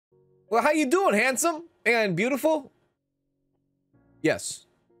Well, how you doing, handsome and beautiful? Yes,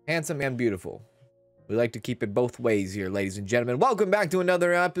 handsome and beautiful. We like to keep it both ways here, ladies and gentlemen. Welcome back to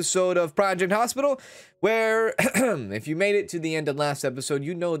another episode of Project Hospital, where if you made it to the end of last episode,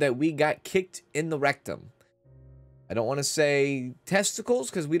 you know that we got kicked in the rectum. I don't want to say testicles,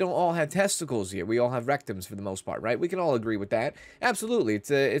 because we don't all have testicles here. We all have rectums for the most part, right? We can all agree with that. Absolutely. It's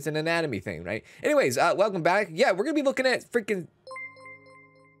an anatomy thing, right? Anyways, welcome back. Yeah, we're going to be looking at freaking...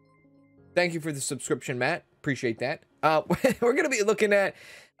 Thank you for the subscription, Matt. Appreciate that. We're going to be looking at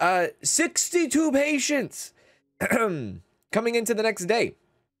 62 patients coming into the next day.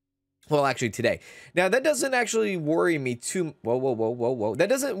 Well, actually today. Now, that doesn't actually worry me too... Whoa. That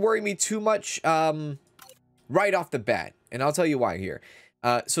doesn't worry me too much right off the bat. And I'll tell you why here.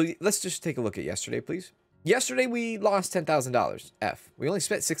 So let's just take a look at yesterday, please. Yesterday, we lost $10,000. We only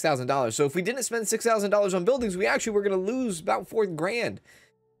spent $6,000. So if we didn't spend $6,000 on buildings, we actually were going to lose about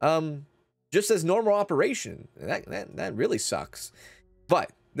 $4,000. Just as normal operation. That really sucks.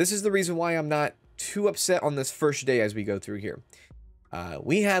 But this is the reason why I'm not too upset on this first day as we go through here.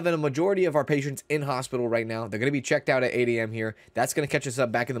 We have a majority of our patients in hospital right now. They're going to be checked out at 8 a.m. here. That's going to catch us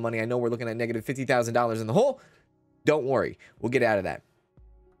up back in the money. I know we're looking at negative $50,000 in the hole. Don't worry. We'll get out of that.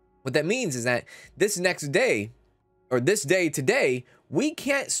 What that means is that this next day, or this day today, we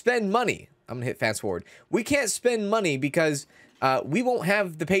can't spend money. I'm going to hit fast forward. We can't spend money because... we won't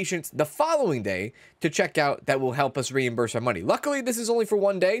have the patients the following day to check out that will help us reimburse our money. Luckily, this is only for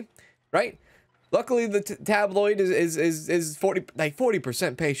one day, right? Luckily, the tabloid is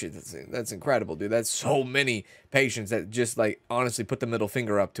 40% patients. That's incredible, dude. That's so many patients that just like honestly put the middle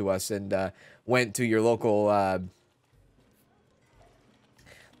finger up to us and went to your local.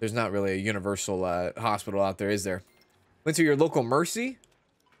 There's not really a universal hospital out there, is there? Went to your local Mercy.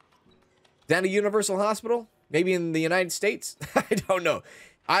 Is that a universal hospital? Maybe in the United States? I don't know.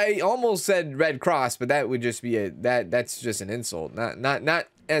 I almost said Red Cross, but that would just be that's just an insult. Not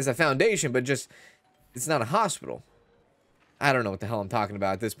as a foundation, but just it's not a hospital. I don't know what the hell I'm talking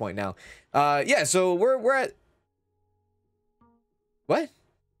about at this point now. Yeah, so we're at what?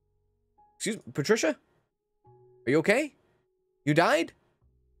 Excuse me, Patricia? Are you okay? You died?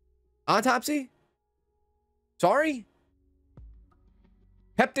 Autopsy? Sorry?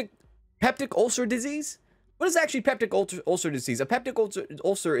 Peptic ulcer disease? What is actually peptic ulcer disease? A peptic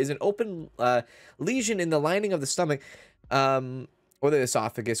ulcer is an open lesion in the lining of the stomach, or the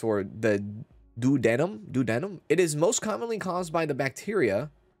esophagus, or the duodenum. It is most commonly caused by the bacteria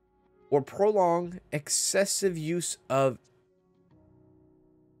or prolonged excessive use of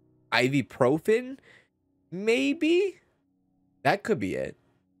ibuprofen. Maybe that could be it,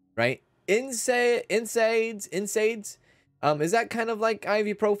 right? NSAIDs. Is that kind of like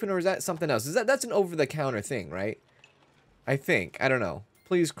ibuprofen, or is that something else? That's an over-the-counter thing, right? I think. I don't know.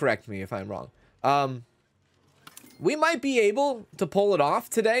 Please correct me if I'm wrong. We might be able to pull it off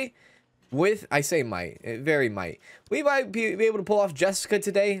today with... I say might. Very might. We might be able to pull off Jessica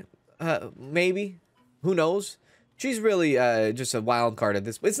today. Maybe. Who knows? She's really just a wild card at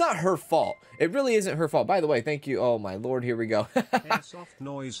this. It's not her fault. It really isn't her fault. By the way, thank you. Oh, my Lord. Here we go. Airsoft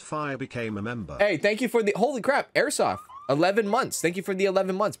Noise Fire became a member. Hey, thank you for the... Holy crap. Airsoft. 11 months. Thank you for the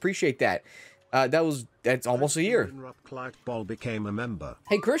 11 months. Appreciate that. That's almost a year. Ball became a member.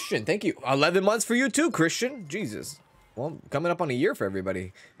 Hey, Christian. Thank you. 11 months for you too, Christian. Jesus. Well, coming up on a year for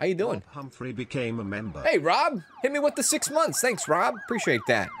everybody. How you doing? Rob Humphrey became a member. Hey, Rob. Hit me with the 6 months. Thanks, Rob. Appreciate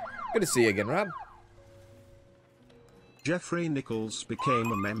that. Good to see you again, Rob. Jeffrey Nichols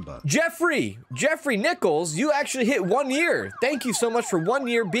became a member. Jeffrey Nichols, you actually hit 1 year. Thank you so much for 1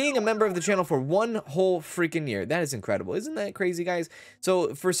 year, being a member of the channel for one whole freaking year. That is incredible. Isn't that crazy, guys?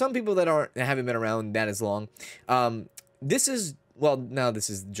 So for some people that haven't been around that as long, this is, well, now this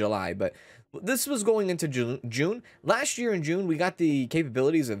is July, but this was going into June. Last year in June, we got the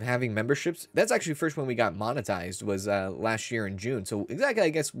capabilities of having memberships. That's actually first when we got monetized, was last year in June. So exactly, I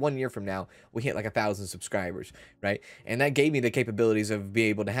guess 1 year from now, we hit like 1,000 subscribers, right? And that gave me the capabilities of being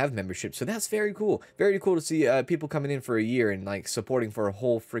able to have memberships. So that's very cool. Very cool to see people coming in for a year and like supporting for a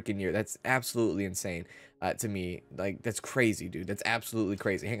whole freaking year. That's absolutely insane to me. Like, that's crazy, dude. That's absolutely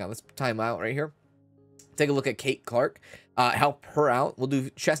crazy. Hang on, let's time out right here. Take a look at Kate Clark, help her out. We'll do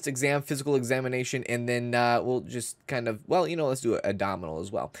chest exam, physical examination, and then we'll just kind of, well, you know, let's do abdominal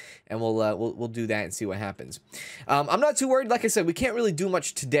as well, and we'll do that and see what happens. I'm not too worried. Like I said, we can't really do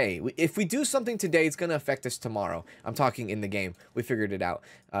much today. If we do something today, it's gonna affect us tomorrow. I'm talking in the game. We figured it out.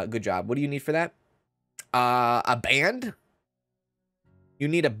 Good job. What do you need for that? A band? You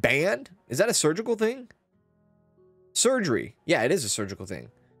need a band? Is that a surgical thing? Surgery. Yeah, it is a surgical thing.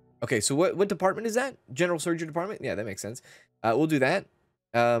 Okay, so what department is that? General surgery department? Yeah, that makes sense. We'll do that.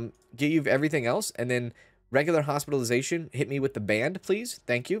 get you everything else, and then regular hospitalization. Hit me with the band, please.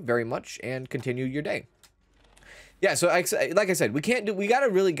 Thank you very much, and continue your day. Yeah, so like I said, we gotta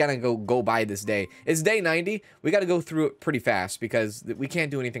really go by this day. It's day 90. We gotta go through it pretty fast because we can't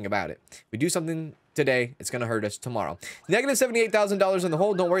do anything about it. We do something today, it's gonna hurt us tomorrow. Negative $78,000 in the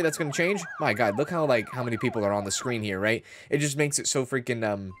hole. Don't worry, that's gonna change. My God, look how many people are on the screen here, right? It just makes it so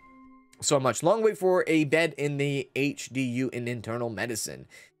freaking so much. Long wait for a bed in the HDU in internal medicine.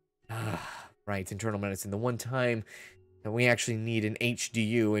 Right, internal medicine. The one time that we actually need an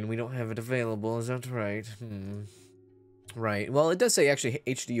HDU and we don't have it available. Is that right? Right. Well, it does say actually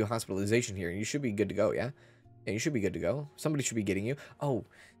HDU hospitalization here. You should be good to go, yeah? Yeah, you should be good to go. Somebody should be getting you. Oh,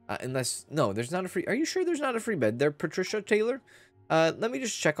 unless... No, there's not a free... Are you sure there's not a free bed there, Patricia Taylor? Let me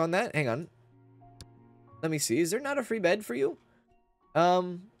just check on that. Hang on. Let me see. Is there not a free bed for you?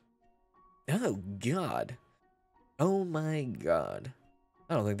 Oh, God. Oh, my God.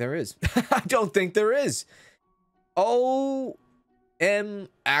 I don't think there is. I don't think there is. O-M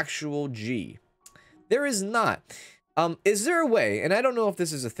actual G. There is not. Is there a way, and I don't know if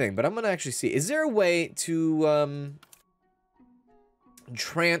this is a thing, but I'm going to actually see. Is there a way to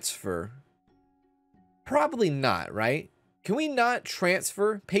transfer? Probably not, right? Can we not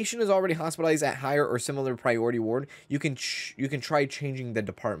transfer? Patient is already hospitalized at higher or similar priority ward. You can try changing the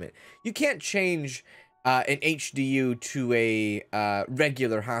department. You can't change an HDU to a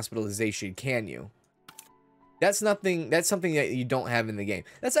regular hospitalization, can you? That's something that you don't have in the game.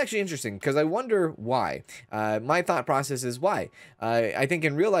 That's actually interesting, because I wonder why. My thought process is why. I think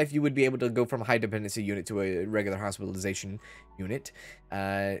in real life, you would be able to go from a high dependency unit to a regular hospitalization unit.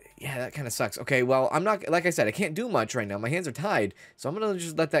 Yeah, that kind of sucks. Okay, well, I'm not, like I said, I can't do much right now. My hands are tied, so I'm going to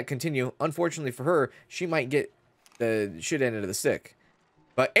just let that continue. Unfortunately for her, she might get the shit end of the stick.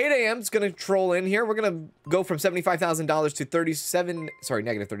 But 8 a.m. is going to troll in here. We're going to go from $75,000 to 37, sorry,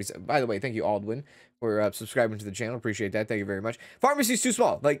 negative 37. By the way, thank you, Aldwin, for subscribing to the channel. Appreciate that. Thank you very much. Pharmacy's too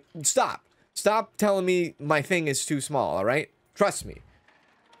small. Like, stop. Stop telling me my thing is too small, all right? Trust me.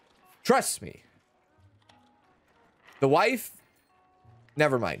 Trust me. The wife?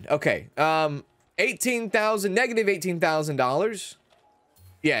 Never mind. Okay. $18,000, negative $18,000.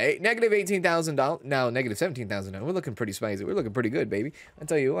 Yeah, negative $18,000. Now negative $17,000. We're looking pretty spicy. We're looking pretty good, baby. I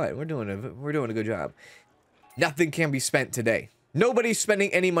tell you what, we're doing a good job. Nothing can be spent today. Nobody's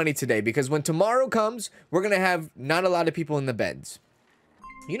spending any money today because when tomorrow comes, we're gonna have not a lot of people in the beds.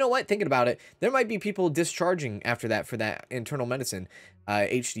 You know what? Thinking about it, there might be people discharging after that for that internal medicine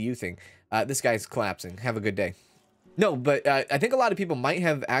HDU thing. This guy's collapsing. Have a good day. No, but I think a lot of people might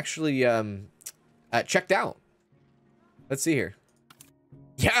have actually checked out. Let's see here.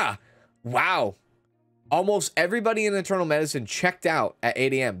 Yeah. Wow. Almost everybody in internal medicine checked out at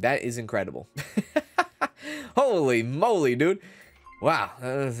 8 a.m. That is incredible. Holy moly, dude. Wow.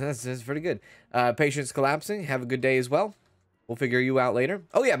 That's pretty good. Patients collapsing. Have a good day as well. We'll figure you out later.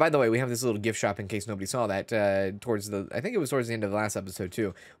 Oh, yeah, by the way, we have this little gift shop in case nobody saw that I think it was towards the end of the last episode,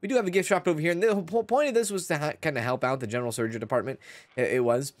 too. We do have a gift shop over here, and the whole point of this was to kind of help out the general surgery department. It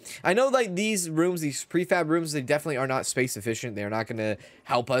was. I know, like, these rooms, these prefab rooms, they definitely are not space efficient. They're not going to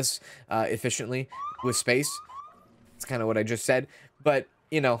help us efficiently with space. That's kind of what I just said. But,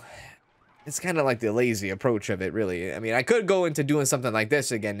 you know, it's kind of like the lazy approach of it, really. I mean, I could go into doing something like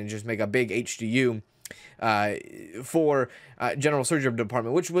this again and just make a big HDU for general surgery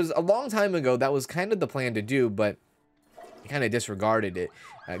department, which was a long time ago. That was kind of the plan to do, but kind of disregarded it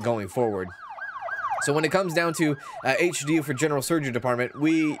going forward. So when it comes down to HDU for general surgery department,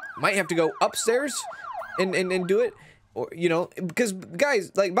 we might have to go upstairs and do it, or, you know, because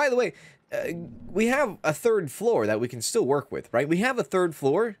guys, like, by the way, we have a third floor that we can still work with, right? We have a third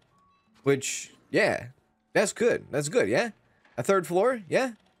floor, which, yeah, that's good. That's good. Yeah. A third floor.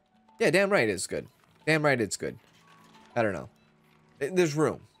 Yeah. Yeah. Damn right. It's good. Damn right, it's good. I don't know. There's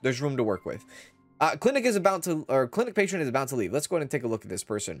room. There's room to work with. Clinic patient is about to leave. Let's go ahead and take a look at this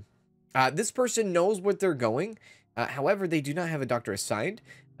person. This person knows what they're going. However, they do not have a doctor assigned.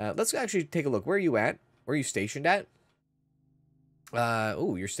 Let's actually take a look. Where are you at? Where are you stationed at?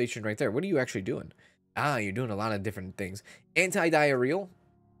 Oh, you're stationed right there. What are you actually doing? You're doing a lot of different things. Anti-diarrheal.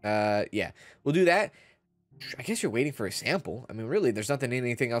 Yeah, we'll do that. I guess you're waiting for a sample. I mean, really, there's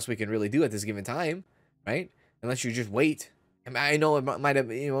anything else we can really do at this given time, right? Unless you just wait. I mean, I know it might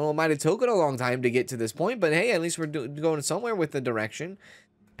have, you know, it might have taken a long time to get to this point, but hey, at least we're going somewhere with the direction.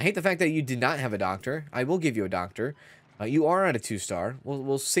 I hate the fact that you did not have a doctor. I will give you a doctor. You are at a 2-star.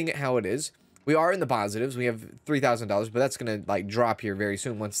 We'll sing it how it is. We are in the positives. We have $3,000, but that's gonna like drop here very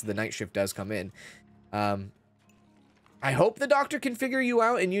soon once the night shift does come in. I hope the doctor can figure you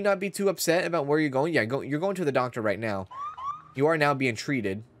out and you not be too upset about where you're going. Yeah, you're going to the doctor right now. You are now being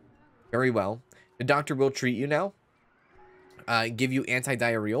treated very well. The doctor will treat you now. Give you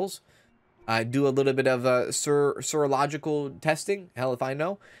antidiarrheals. Do a little bit of serological testing. Hell if I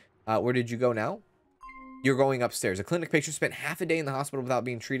know. Where did you go now? You're going upstairs. A clinic patient spent half a day in the hospital without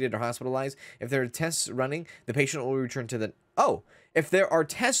being treated or hospitalized. If there are tests running, the patient will return to the... Oh, if there are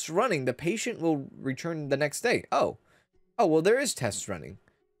tests running, the patient will return the next day. Oh, well, there is tests running.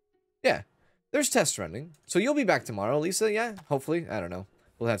 Yeah, there's tests running. So you'll be back tomorrow, Lisa. Yeah, hopefully. I don't know.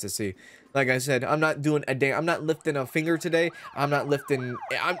 We'll have to see. Like I said, I'm not doing a day. I'm not lifting a finger today. I'm not lifting.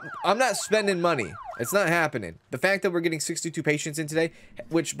 I'm not spending money. It's not happening. The fact that we're getting 62 patients in today,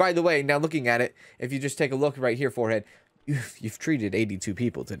 which, by the way, now looking at it, if you just take a look right here, forehead, you've treated 82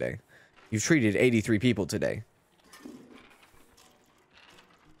 people today. You've treated 83 people today.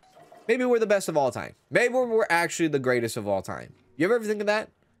 Maybe we're the best of all time. Maybe we're actually the greatest of all time. You ever think of that?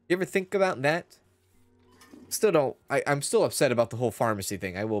 You ever think about that? Still don't. I'm still upset about the whole pharmacy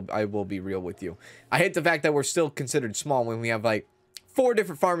thing. I will be real with you. I hate the fact that we're still considered small when we have like 4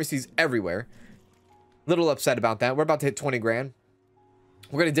 different pharmacies everywhere. Little upset about that. We're about to hit 20 grand.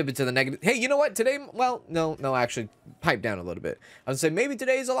 We're gonna dip into the negative. Hey, you know what? Today, well, no, actually, pipe down a little bit. I would say maybe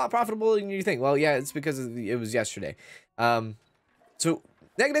today is a lot profitable than you think. Well, yeah, it's because it was yesterday. So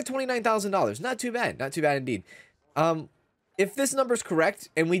negative $29,000. Not too bad. Not too bad indeed. If this number's correct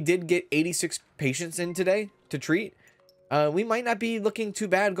and we did get 86 patients in today to treat, we might not be looking too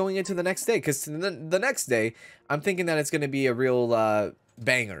bad going into the next day, because the next day, I'm thinking that it's going to be a real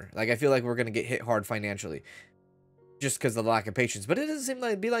banger. Like, I feel like we're going to get hit hard financially just because of the lack of patients. But it doesn't seem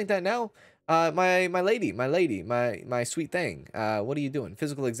like be like that now. My sweet thing. What are you doing?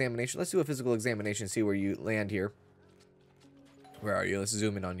 Physical examination. Let's do a physical examination, see where you land here. Where are you? Let's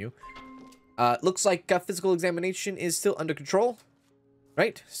zoom in on you. Looks like physical examination is still under control,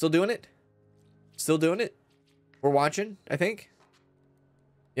 right? Still doing it. Still doing it. We're watching, I think.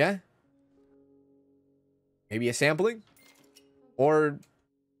 Yeah. Maybe a sampling, or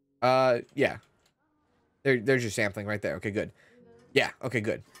yeah. There's your sampling right there. Okay, good. Yeah. Okay,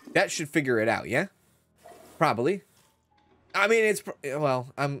 good. That should figure it out. Yeah. Probably. I mean, it's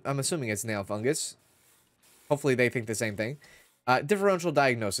well. I'm assuming it's nail fungus. Hopefully, they think the same thing. Differential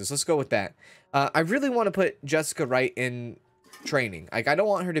diagnosis. Let's go with that. I really want to put Jessica Wright in training. Like, I don't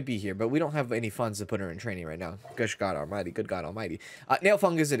want her to be here, but we don't have any funds to put her in training right now. Gosh, God Almighty. Good God Almighty. Nail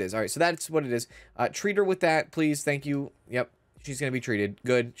fungus it is. All right, so that's what it is. Treat her with that, please. Thank you. Yep, she's gonna be treated.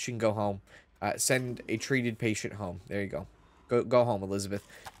 Good. She can go home. Send a treated patient home. There you go. Go home, Elizabeth.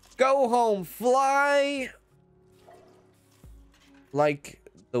 Go home. Fly like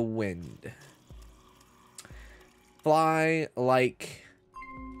the wind. Fly like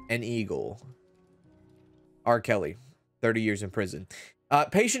an eagle. R. Kelly, 30 years in prison.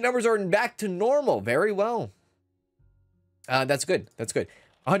 Patient numbers are back to normal. Very well. That's good. That's good.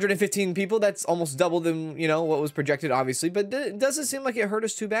 115 people. That's almost double than, you know, what was projected, obviously. But it doesn't seem like it hurt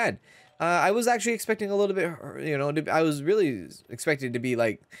us too bad. I was actually expecting a little bit, you know, I was really expecting to be,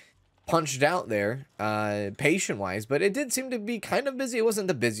 like, punched out there, patient-wise. But it did seem to be kind of busy. It wasn't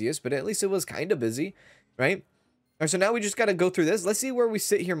the busiest, but at least it was kind of busy, right? All right, so now we just got to go through this. Let's see where we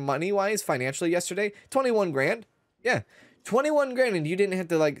sit here money-wise, financially yesterday. 21 grand. Yeah, 21 grand, and you didn't have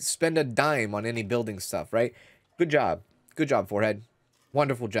to, like, spend a dime on any building stuff, right? Good job. Good job, Forehead.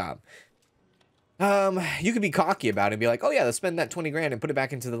 Wonderful job. You could be cocky about it and be like, oh, yeah, let's spend that 20 grand and put it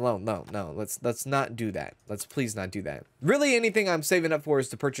back into the loan. No, let's not do that. Let's please not do that. Really, anything I'm saving up for is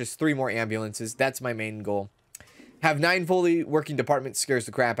to purchase 3 more ambulances. That's my main goal. Have 9 fully working departments scares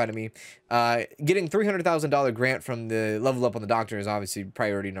the crap out of me. Getting $300,000 grant from the level up on the doctor is obviously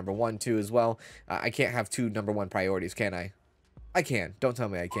priority number 1, too, as well. I can't have 2 #1 priorities, can I? I can. Don't tell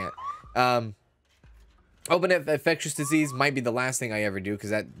me I can't. Open infectious disease might be the last thing I ever do,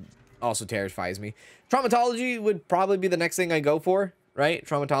 because that also terrifies me. Traumatology would probably be the next thing I go for, right?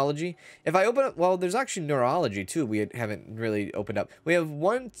 Traumatology. If I open up, well, there's actually neurology, too. We haven't really opened up. We have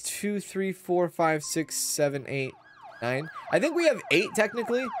 1, 2, 3, 4, 5, 6, 7, 8, 9. I think we have 8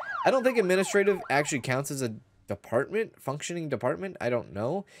 technically. I don't think administrative actually counts as a department, functioning department. I don't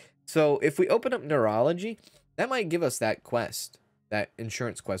know. So if we open up neurology, that might give us that quest, that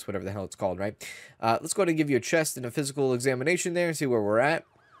insurance quest, whatever the hell it's called, right? Let's go ahead and give you a chest and a physical examination there and see where we're at.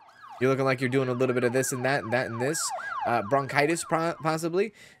 You're looking like you're doing a little bit of this and that and that and this. Bronchitis,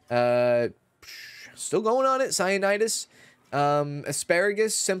 possibly. Still going on it. Cyanitis.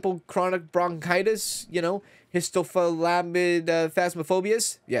 Asparagus. Simple chronic bronchitis. You know. Histophalabid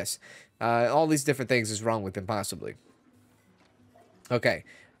phasmophobias. Yes. All these different things is wrong with him, possibly. Okay.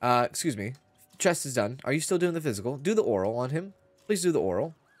 Excuse me. Chest is done. Are you still doing the physical? Do the oral on him. Please do the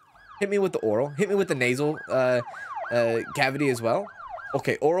oral. Hit me with the oral. Hit me with the nasal cavity as well.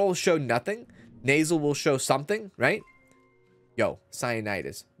 Okay, oral showed nothing. Nasal will show something, right? Yo,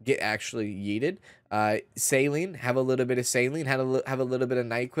 cyanitis. Get actually yeeted. Saline. Have a little bit of saline. Have a little bit of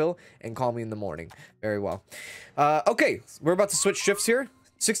NyQuil. And call me in the morning. Very well. Okay, we're about to switch shifts here.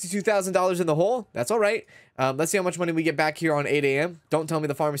 $62,000 in the hole. That's all right. Let's see how much money we get back here on 8 a.m. Don't tell me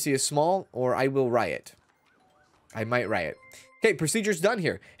the pharmacy is small or I will riot. I might riot. Okay, procedure's done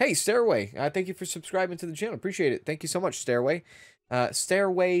here. Hey, Stairway. Thank you for subscribing to the channel. Appreciate it. Thank you so much, Stairway.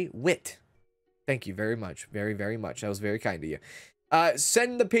 Stairway Wit. Thank you very much. Very, very much. That was very kind of you.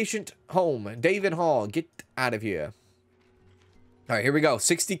 Send the patient home. David Hall, get out of here. All right, here we go.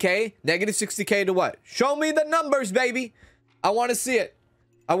 60K. Negative 60K to what? Show me the numbers, baby. I want to see it.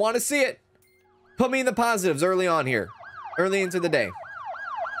 I want to see it. Put me in the positives early on here. Early into the day.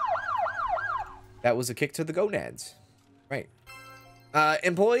 That was a kick to the gonads. Right.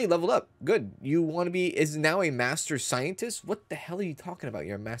 Employee leveled up. Good. You want to be, is now a master scientist? What the hell are you talking about?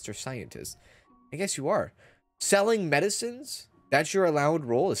 You're a master scientist. I guess you are. Selling medicines? That's your allowed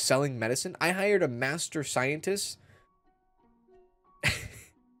role, is selling medicine? I hired a master scientist.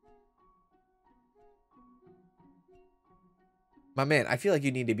 My man, I feel like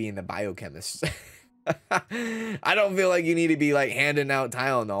you need to be in the biochemist. I don't feel like you need to be like handing out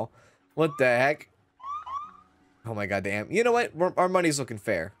Tylenol. What the heck? Oh my god, damn. You know what? Our money's looking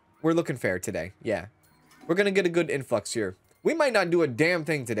fair. We're looking fair today. Yeah. We're gonna get a good influx here. We might not do a damn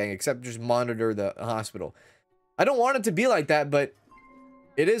thing today except just monitor the hospital. I don't want it to be like that, but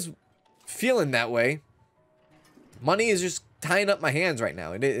it is feeling that way. Money is just tying up my hands right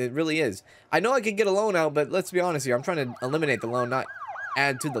now. It really is. I know I could get a loan out, but let's be honest here. I'm trying to eliminate the loan, not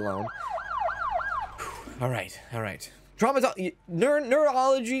add to the loan. All right. All right.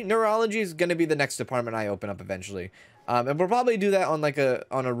 Neurology is going to be the next department I open up eventually. And we'll probably do that on like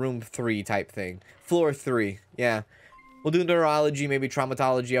on a room 3 type thing. Floor 3. Yeah. We'll do neurology, maybe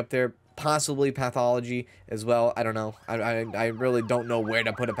traumatology up there, possibly pathology as well. I don't know. I really don't know where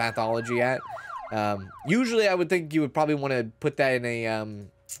to put a pathology at. Usually I would think you would probably want to put that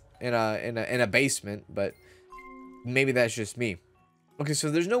in a basement, but maybe that's just me. Okay, so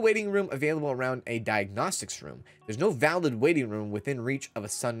there's no waiting room available around a diagnostics room. There's no valid waiting room within reach of a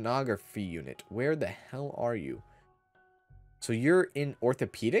sonography unit. Where the hell are you? So you're in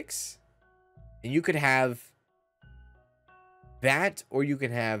orthopedics? And you could have that, or you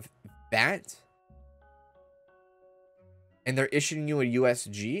can have that. And they're issuing you a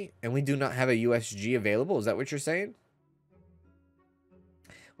USG, and we do not have a USG available? Is that what you're saying?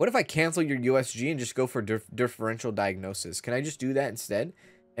 What if I cancel your USG and just go for differential diagnosis? Can I just do that instead?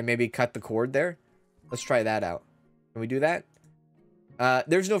 And maybe cut the cord there? Let's try that out. Can we do that?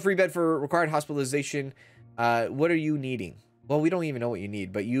 There's no free bed for required hospitalization. What are you needing? Well, we don't even know what you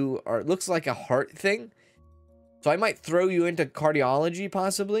need, but you are, it looks like a heart thing. So I might throw you into cardiology,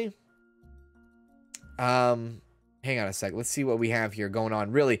 possibly. Hang on a sec. Let's see what we have here going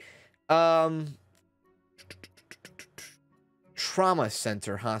on. Really. Trauma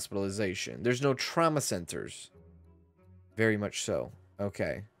center hospitalization. There's no trauma centers. Very much so.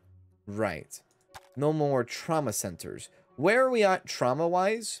 Okay. Right. No more trauma centers. Where are we at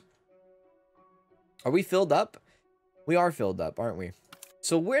trauma-wise? Are we filled up? We are filled up, aren't we?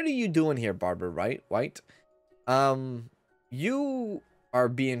 So what are you doing here, Barbara, right? White? You are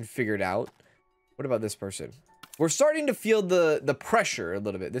being figured out. What about this person? We're starting to feel the pressure a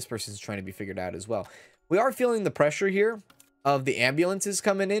little bit. This person's trying to be figured out as well. We are feeling the pressure here of the ambulances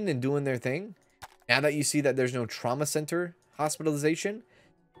coming in and doing their thing. Now that you see that there's no trauma center hospitalization,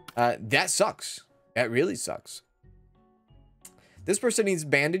 that sucks. That really sucks. This person needs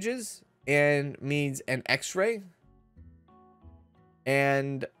bandages and needs an x-ray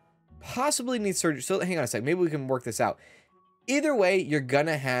and possibly needs surgery. So hang on a sec. Maybe we can work this out. Either way, you're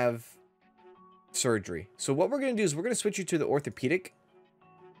gonna have surgery. So what we're gonna do is we're gonna switch you to the orthopedic.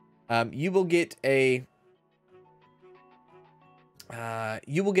 You will get a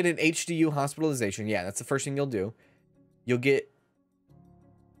you will get an HDU hospitalization. Yeah, that's the first thing you'll do. You'll get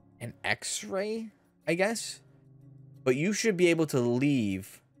an x-ray, I guess. But you should be able to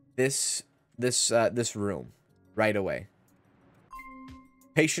leave this room right away.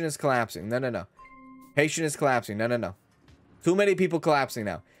 Patient is collapsing. No. Patient is collapsing. No. Too many people collapsing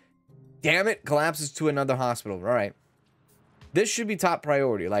now. Damn it, collapses to another hospital. All right. This should be top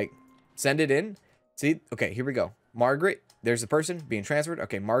priority. Like, send it in. See? Okay, here we go. Margaret, there's the person being transferred.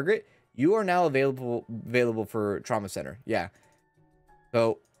 Okay, Margaret, you are now available for trauma center. Yeah.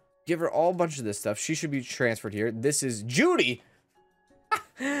 So, give her all a bunch of this stuff. She should be transferred here. This is Judy.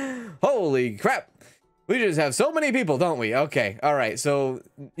 Holy crap. We just have so many people, don't we? Okay, all right. So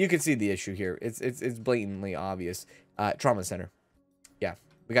you can see the issue here. It's blatantly obvious. Trauma center. Yeah,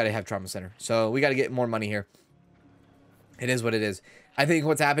 we got to have trauma center. So we got to get more money here. It is what it is. I think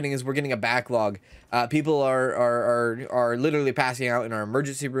what's happening is we're getting a backlog. People are literally passing out in our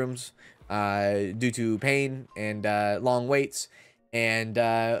emergency rooms due to pain and long waits. And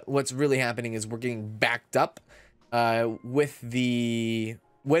what's really happening is we're getting backed up with the...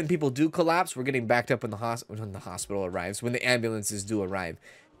 When people do collapse, we're getting backed up when the hospital arrives, when the ambulances do arrive.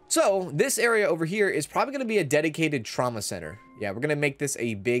 So this area over here is probably going to be a dedicated trauma center. Yeah, we're going to make this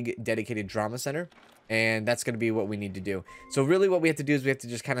a big dedicated trauma center. And that's going to be what we need to do. So really what we have to do is we have to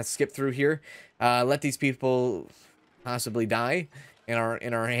just kind of skip through here. Let these people possibly die in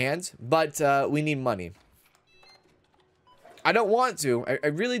our hands. But we need money. I don't want to. I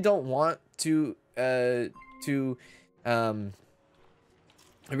really don't want to...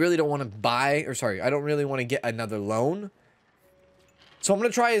 I really don't want to buy, or sorry, I don't really want to get another loan. So I'm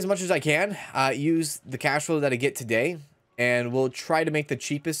going to try as much as I can, use the cash flow that I get today, and we'll try to make the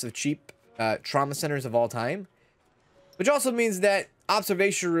cheapest of cheap trauma centers of all time. Which also means that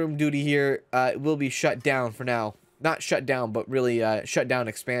observation room duty here will be shut down for now. Not shut down, but really shut down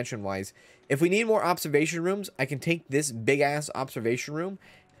expansion-wise. If we need more observation rooms, I can take this big-ass observation room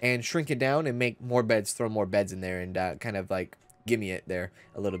and shrink it down and make more beds, throw more beds in there, and kind of like... gimme it there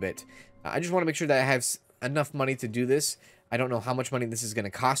a little bit. I just want to make sure that I have enough money to do this. I don't know how much money this is going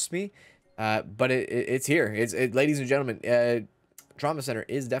to cost me, but it's here. Ladies and gentlemen, trauma center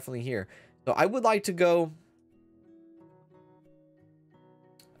is definitely here. So I would like to go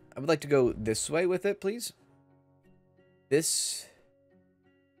this way with it, please. This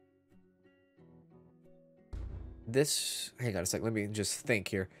hang on a sec, let me just think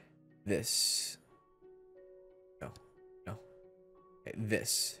here. This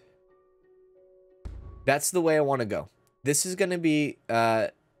that's the way I want to go. This is going to be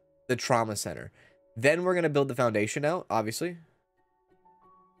the trauma center. Then we're going to build the foundation out, obviously.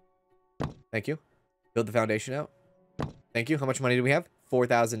 Thank you. Build the foundation out. Thank you. How much money do we have?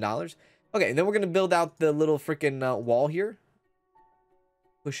 $4,000. Okay, and then we're going to build out the little freaking wall here.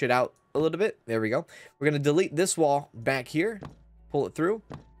 Push it out a little bit. There we go. We're going to delete this wall back here. Pull it through.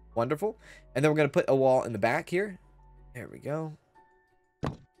 Wonderful. And then we're going to put a wall in the back here. There we go.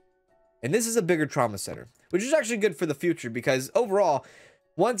 And this is a bigger trauma center, which is actually good for the future because overall,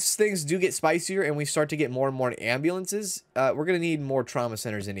 once things do get spicier and we start to get more and more ambulances, we're going to need more trauma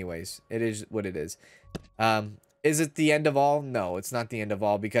centers anyways. It is what it is. Is it the end of all? No, it's not the end of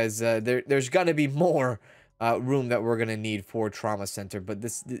all because there's going to be more room that we're going to need for trauma center. But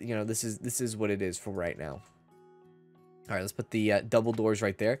this, you know, this is what it is for right now. All right, let's put the double doors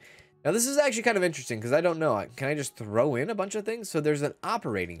right there. Now, this is actually kind of interesting because I don't know. Can I just throw in a bunch of things? So there's an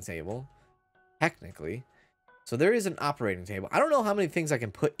operating table, technically. So there is an operating table. I don't know how many things I can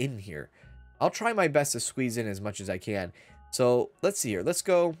put in here. I'll try my best to squeeze in as much as I can. So let's see here. Let's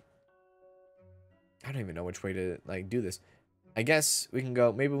go. I don't even know which way to like do this. I guess we can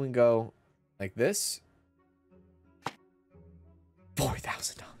go. Maybe we can go like this.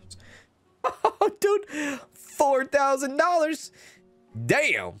 $4,000. Oh, dude, $4,000.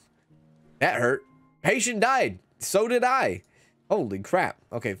 Damn. That hurt. Patient died. So did I. Holy crap.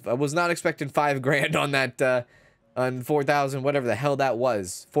 Okay, I was not expecting $5,000 on that, on 4,000, whatever the hell that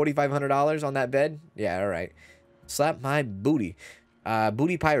was. $4,500 on that bed? Yeah, all right. Slap my booty.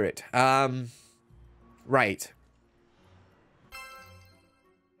 Booty pirate. Right.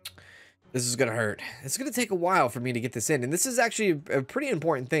 This is gonna hurt. It's gonna take a while for me to get this in. And this is actually a pretty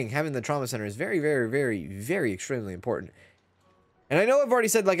important thing. Having the trauma center is very, very, very, very extremely important. And I know I've already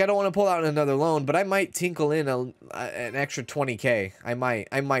said, like, I don't want to pull out another loan, but I might tinkle in an extra 20K.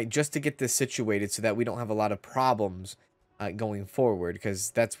 I might, just to get this situated so that we don't have a lot of problems going forward, because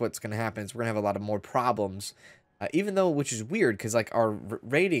that's what's going to happen. Is we're going to have a lot of more problems, even though, which is weird, because, like, our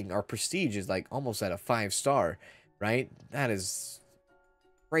rating, our prestige is, like, almost at a 5-star, right? That is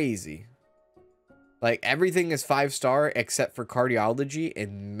crazy. Like, everything is 5-star except for cardiology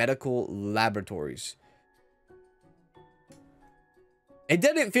and medical laboratories. It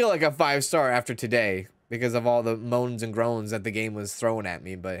didn't feel like a 5-star after today because of all the moans and groans that the game was throwing at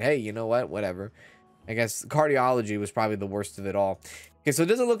me. But hey, you know what? Whatever. I guess cardiology was probably the worst of it all. Okay, so it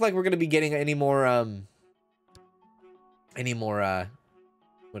doesn't look like we're going to be getting any more,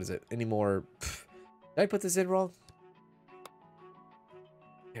 what is it? Any more, did I put this in wrong?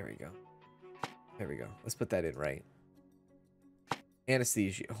 There we go. There we go. Let's put that in right.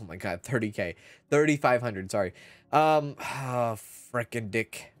 Anesthesia. Oh my god, 30K. 3,500, sorry. Oh, frickin'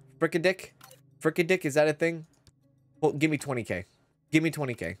 dick. Frickin' dick? Frickin' dick, is that a thing? Well, give me 20K. Give me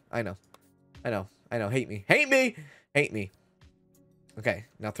 20K. I know. I know. I know. Hate me. Hate me. Hate me. Okay.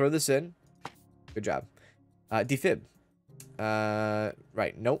 Now throw this in. Good job. Defib.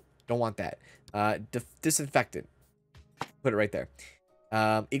 Right. Nope. Don't want that. Disinfectant. Put it right there.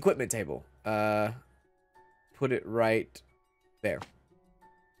 Equipment table. Put it right there.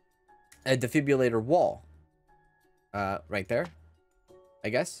 A defibrillator wall. Right there. I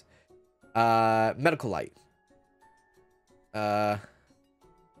guess. Medical light. Right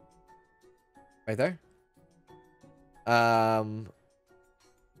there.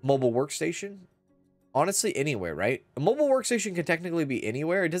 Mobile workstation. Honestly, anywhere, right? A mobile workstation can technically be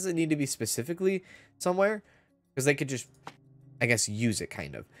anywhere. It doesn't need to be specifically somewhere, because they could just, I guess, use it,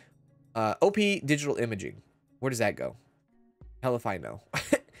 kind of. OP digital imaging. Where does that go? Hell if I know.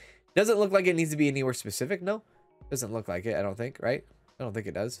 Doesn't look like it needs to be anywhere specific, no? Doesn't look like it, I don't think, right? I don't think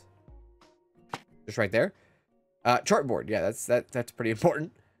it does. Just right there. Chartboard, yeah, that's pretty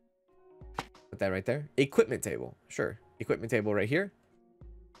important. Put that right there. Equipment table, sure. Equipment table right here.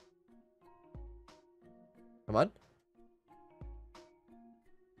 Come on.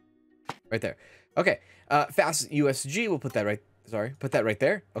 Right there. Okay. Fast USG, we'll put that right. Sorry, put that right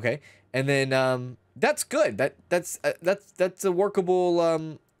there. Okay. And then that's good. That's a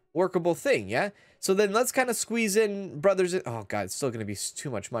workable workable thing, yeah? So then let's kind of squeeze in brothers. Oh god, it's still going to be too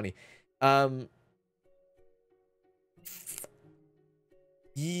much money.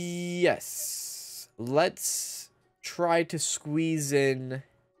 Yes. Let's try to squeeze in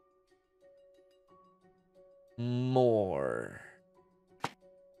more.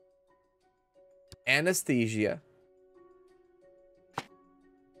 Anesthesia.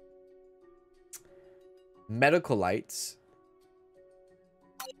 Medical lights.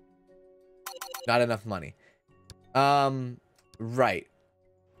 Not enough money. Right.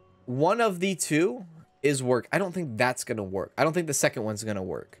 One of the two is work. I don't think that's gonna work. I don't think the second one's gonna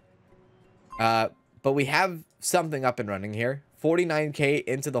work. But we have something up and running here. 49K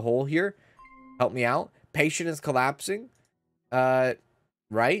into the hole here. Help me out. Patient is collapsing.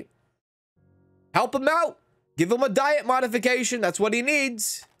 Right? Help him out. Give him a diet modification. That's what he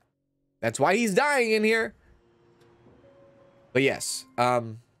needs. That's why he's dying in here. But yes.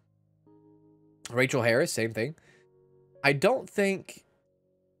 Rachel Harris, same thing. I don't think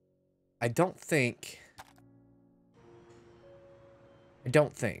that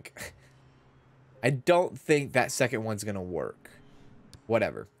second one's gonna work.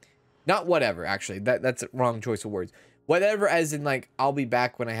 Whatever. Not whatever, actually. That's a wrong choice of words. Whatever as in, like, I'll be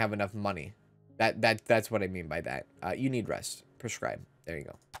back when I have enough money. That's what I mean by that. You need rest. Prescribe. There you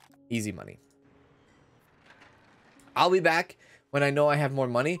go. Easy money. I'll be back when I know I have more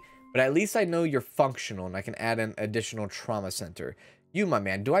money, but at least I know you're functional and I can add an additional trauma center. You, my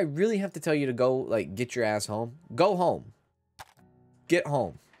man, do I really have to tell you to go, like, get your ass home? Go home. Get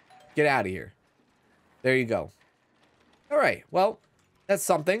home. Get out of here. There you go. All right. Well, that's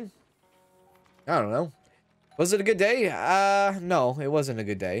something. I don't know. Was it a good day? No, it wasn't a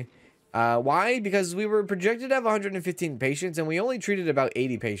good day. Why? Because we were projected to have 115 patients and we only treated about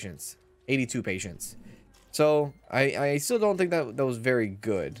 80 patients. 82 patients. So, I still don't think that was very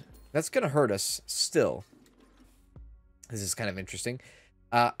good. That's going to hurt us still. This is kind of interesting.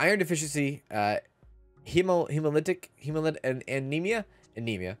 Iron deficiency, hemolytic anemia,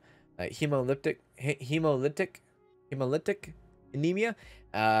 hemolytic anemia,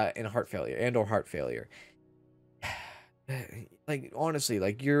 and heart failure. Like, honestly,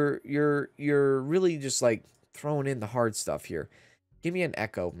 like, you're really just, like, throwing in the hard stuff here. Give me an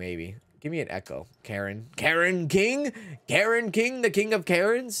echo, maybe. Give me an echo. Karen King, the king of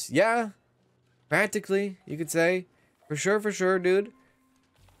Karens. Yeah, practically, you could say. For sure, dude.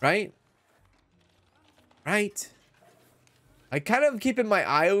 Right? Right. I kind of keeping my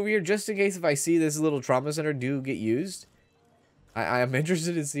eye over here just in case if I see this little trauma center do get used. I am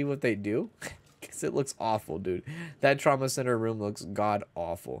interested to see what they do. Because it looks awful, dude. That trauma center room looks god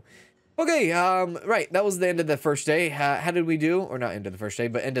awful. Okay, right. That was the end of the first day. How did we do? Or not end of the first day,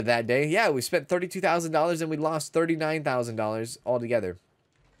 but end of that day. Yeah, we spent $32,000 and we lost $39,000 altogether.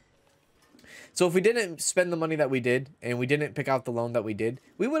 So if we didn't spend the money that we did, and we didn't pick out the loan that we did,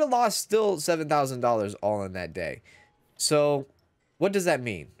 we would have lost still $7,000 all in that day. So what does that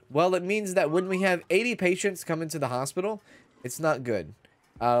mean? Well, it means that when we have 80 patients come into the hospital, it's not good.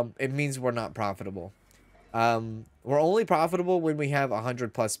 It means we're not profitable. We're only profitable when we have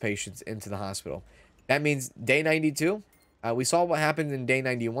 100 plus patients into the hospital. That means day 92, we saw what happened in day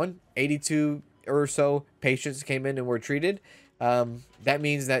 91. 82 or so patients came in and were treated. That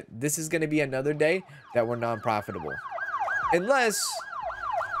means that this is going to be another day that we're non-profitable. Unless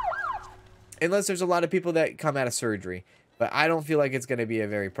there's a lot of people that come out of surgery. But I don't feel like it's going to be a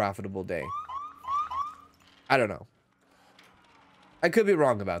very profitable day. I don't know. I could be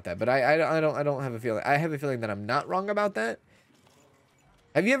wrong about that, but I don't have a feeling. I have a feeling that I'm not wrong about that.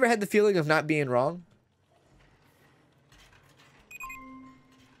 Have you ever had the feeling of not being wrong?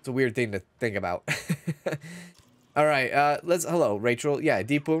 It's a weird thing to think about. All right, hello, Rachel. Yeah,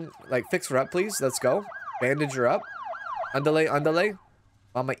 deep wound. Like, fix her up, please. Let's go. Bandage her up. Underlay, underlay.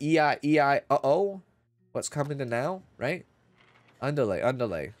 Mama, uh-oh. What's coming to now, right? Underlay,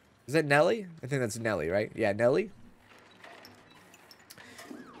 underlay. Is that Nelly? I think that's Nelly, right? Yeah, Nelly.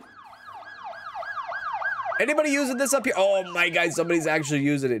 Anybody using this up here? Oh my God, somebody's actually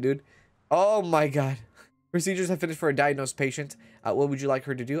using it, dude. Oh my God. Procedures have finished for a diagnosed patient. What would you like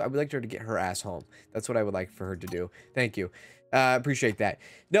her to do? I would like her to get her ass home. That's what I would like for her to do. Thank you. Appreciate that.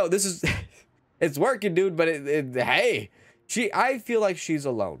 No, this is... it's working, dude, but hey. I feel like she's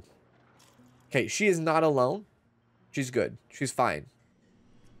alone. Okay, she is not alone. She's good. She's fine.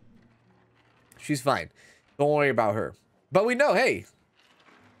 She's fine. Don't worry about her. But we know, hey.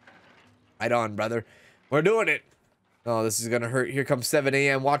 Right on, brother. We're doing it. Oh, this is gonna hurt. Here comes 7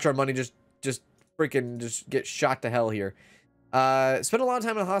 a.m. Watch our money just freaking get shot to hell here. Spent a lot of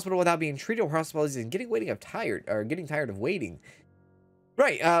time in the hospital without being treated or hospitalized and getting tired of waiting.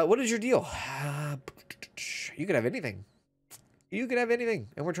 Right, what is your deal? You could have anything. You could have anything.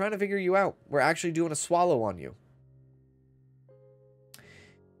 And we're trying to figure you out. We're actually doing a swallow on you.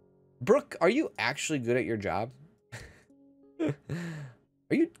 Brooke, are you actually good at your job? Are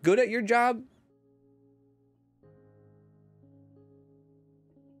you good at your job?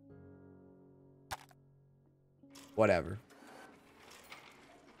 Whatever.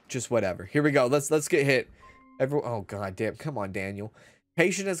 Just whatever. Here we go. Let's get hit. Oh God damn. Come on, Daniel.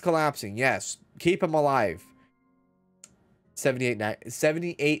 Patient is collapsing. Yes. Keep him alive.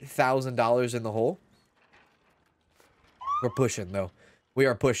 $78,000 in the hole. We're pushing though. We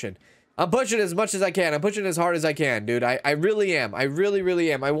are pushing. I'm pushing as much as I can. I'm pushing as hard as I can, dude. I really am. I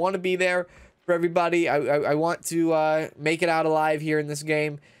really am. I want to be there for everybody. I want to make it out alive here in this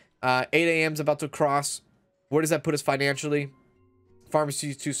game. 8 a.m. is about to cross. Where does that put us financially? Pharmacy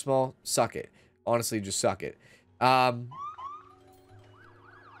is too small. Suck it. Honestly, just suck it. We're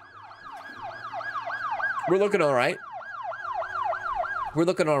looking all right. We're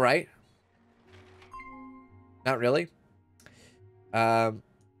looking all right. Not really.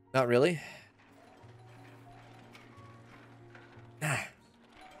 Not really.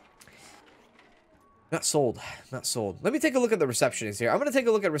 Not sold. Not sold. Let me take a look at the receptionist here. I'm going to take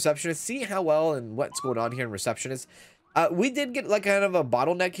a look at receptionist, see how well and what's going on here in receptionist. We did get like kind of a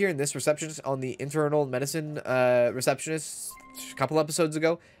bottleneck here in this receptionist on the internal medicine receptionist a couple episodes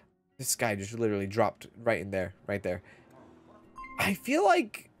ago. This guy just literally dropped right in there, right there. I feel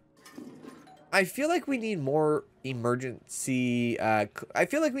like we need more emergency, I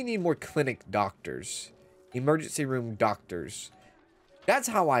feel like we need more clinic doctors. Emergency room doctors. That's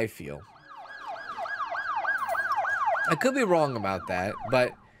how I feel. I could be wrong about that,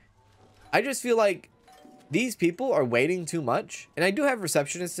 but I just feel like these people are waiting too much. And I do have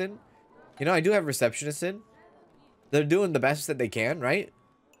receptionists in. You know, I do have receptionists in. They're doing the best that they can, right?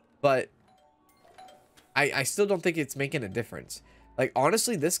 But I still don't think it's making a difference. Like,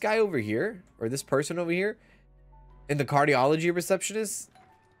 honestly, this guy over here, or this person over here, in the cardiology receptionist,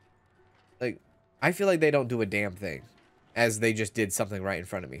 like, I feel like they don't do a damn thing. As they just did something right in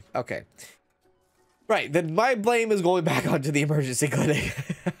front of me. Okay. Right, then my blame is going back onto the emergency clinic.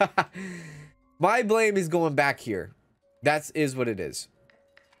 My blame is going back here. That is what it is.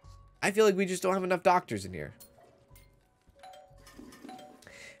 I feel like we just don't have enough doctors in here.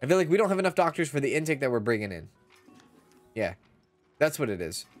 I feel like we don't have enough doctors for the intake that we're bringing in. Yeah, that's what it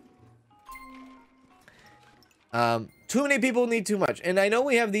is. Too many people need too much. And I know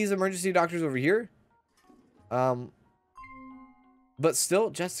we have these emergency doctors over here. But still,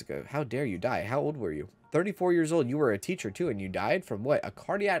 Jessica, how dare you die? How old were you? 34 years old. You were a teacher too, and you died from what? A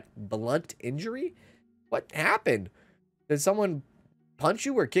cardiac blunt injury? What happened? Did someone punch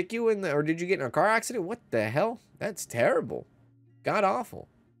you or kick you in the, or did you get in a car accident? What the hell? That's terrible. God awful.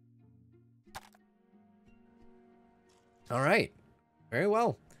 All right. Very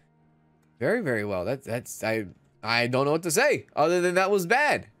well. Very, very well. I don't know what to say other than that was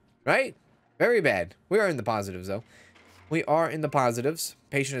bad, right? Very bad. We are in the positives though. We are in the positives.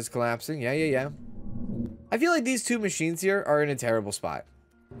 Patient is collapsing. Yeah. I feel like these two machines here are in a terrible spot.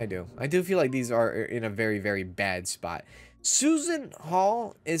 I do. I do feel like these are in a very, very bad spot. Susan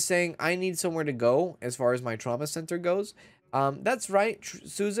Hall is saying, I need somewhere to go as far as my trauma center goes. That's right,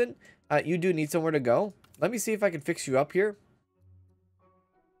 Susan. You do need somewhere to go. Let me see if I can fix you up here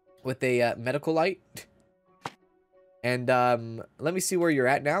with a medical light. And let me see where you're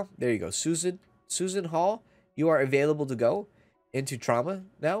at now. There you go, Susan Hall. you are available to go into trauma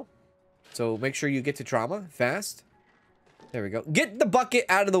now. So make sure you get to trauma fast. There we go. Get the bucket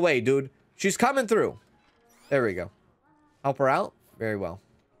out of the way, dude. She's coming through. There we go. Help her out. Very well.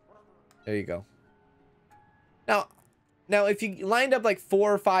 There you go. Now, if you lined up like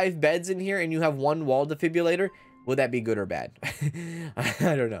 4 or 5 beds in here and you have one wall defibrillator, would that be good or bad?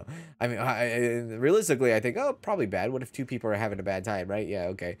 I don't know. I mean, realistically, I think, oh, probably bad. What if 2 people are having a bad time, right? Yeah,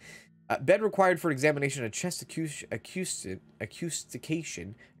 okay. Bed required for examination of chest acoustication.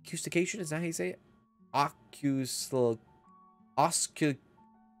 Acoustication, is that how you say it?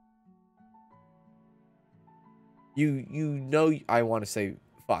 You know I want to say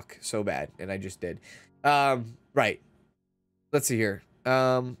fuck so bad, and I just did. Right. Let's see here.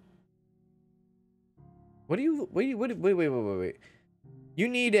 What do you wait. You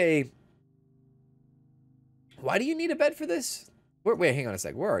need a Why do you need a bed for this? Wait, hang on a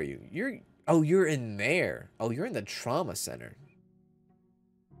sec. Where are you? You're in there. Oh, you're in the trauma center.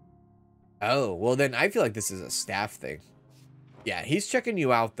 Oh, well then I feel like this is a staff thing. Yeah, he's checking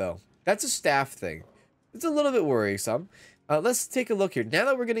you out though. That's a staff thing. It's a little bit worrisome. Let's take a look here. Now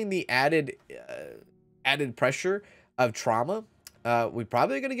that we're getting the added pressure of trauma, we're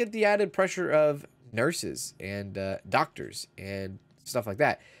probably going to get the added pressure of nurses and doctors and stuff like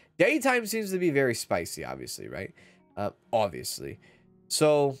that. Daytime seems to be very spicy, obviously, right? Obviously.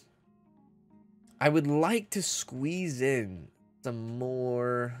 So I would like to squeeze in some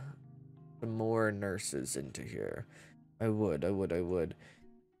more nurses into here. I would.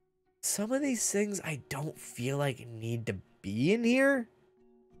 Some of these things I don't feel like need to be in here.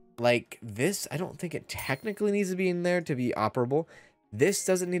 Like this, I don't think it technically needs to be in there to be operable. This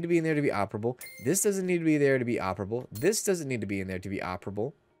doesn't need to be in there to be operable. This doesn't need to be there to be operable. This doesn't need to be in there to be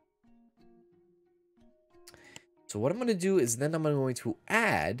operable. So what I'm going to do is then I'm going to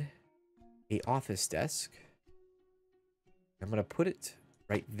add a office desk. I'm going to put it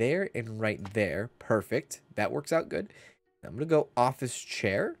right there and right there. Perfect. That works out good. I'm going to go office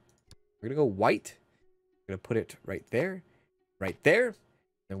chair. We're going to go white. We're going to put it right there. Right there.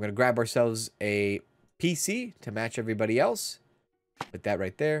 And we're going to grab ourselves a PC to match everybody else. Put that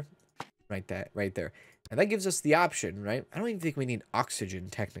right there. Right there. And that gives us the option, right? I don't even think we need oxygen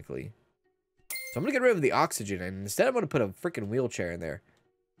technically. So I'm going to get rid of the oxygen. And instead I'm going to put a freaking wheelchair in there.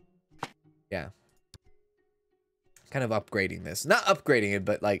 Yeah. Kind of upgrading this. Not upgrading it,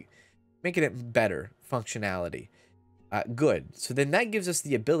 but like making it better functionality. Good. So then that gives us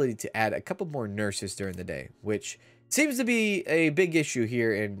the ability to add a couple more nurses during the day, which seems to be a big issue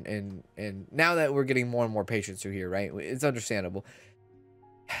here. And now that we're getting more and more patients through here, right? It's understandable.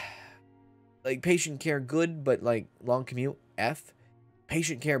 Like patient care, good, but like long commute, F.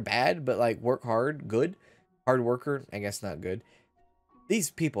 Patient care, bad, but like work hard, good. Hard worker, I guess not good.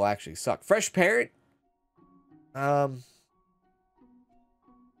 These people actually suck. Fresh parent.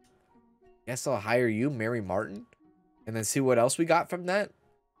 Guess I'll hire you, Mary Martin. And then see what else we got from that.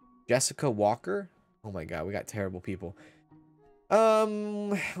 Jessica Walker. Oh my god, we got terrible people.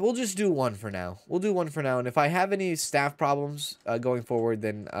 We'll just do one for now. We'll do one for now. And if I have any staff problems going forward,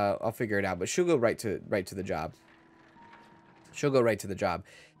 then I'll figure it out. But she'll go right to the job. She'll go right to the job.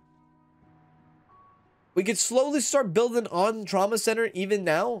 We could slowly start building on trauma center even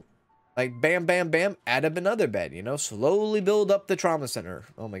now. Like bam, bam, bam, add up another bed, you know, slowly build up the trauma center.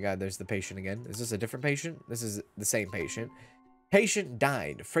 Oh my god, there's the patient again. Is this a different patient? This is the same patient. Patient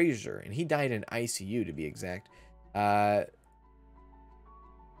died, Fraser, and he died in ICU to be exact.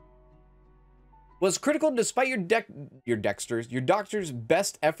 Was critical despite your doctor's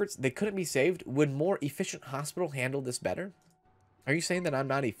best efforts, they couldn't be saved. Would more efficient hospital handle this better? Are you saying that I'm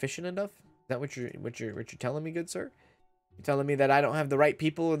not efficient enough? Is that what you're telling me, good sir? You're telling me that I don't have the right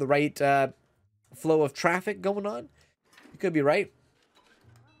people or the right flow of traffic going on? You could be right.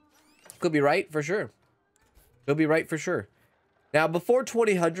 Could be right for sure. Could be right for sure. Now, before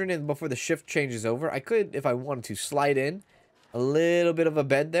 2000 and before the shift changes over, I could, if I wanted to, slide in a little bit of a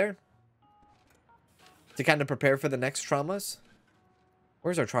bed there to kind of prepare for the next traumas.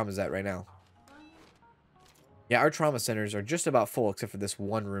 Where's our traumas at right now? Yeah, our trauma centers are just about full except for this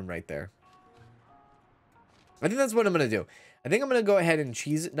one room right there. I think that's what I'm going to do. I think I'm going to go ahead and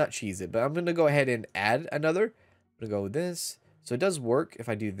not cheese it, but I'm going to go ahead and add another. I'm going to go with this. So it does work if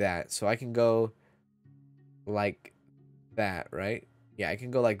I do that. So I can go like that, right? Yeah, I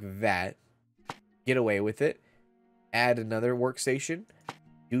can go like that. Get away with it. Add another workstation.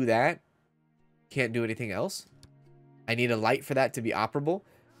 Do that. Can't do anything else. I need a light for that to be operable.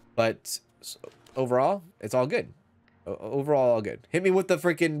 But overall, it's all good. Overall, all good. Hit me with the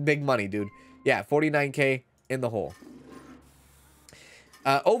freaking big money, dude. Yeah, 49K in the hole.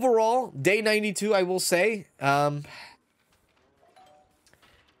 Overall, day 92, I will say,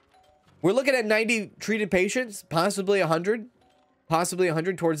 we're looking at 90 treated patients, possibly 100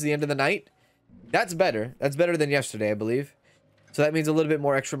 towards the end of the night. That's better. That's better than yesterday, I believe. So that means a little bit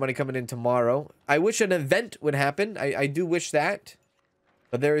more extra money coming in tomorrow. I wish an event would happen. I do wish that,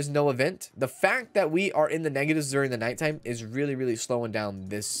 but there is no event. The fact that we are in the negatives during the nighttime is really, really slowing down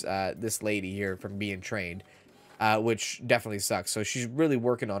this this lady here from being trained, which definitely sucks. So she's really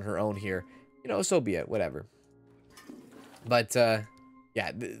working on her own here. You know, so be it. Whatever. But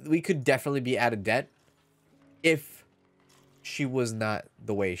yeah, we could definitely be out of debt if she was not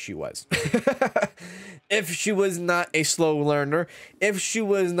the way she was. If she was not a slow learner, if she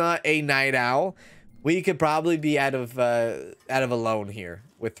was not a night owl, we could probably be out of a loan here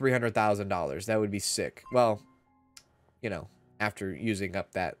with $300,000. That would be sick. Well, you know, after using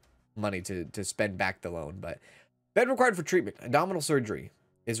up that money to spend back the loan. But bed required for treatment. Abdominal surgery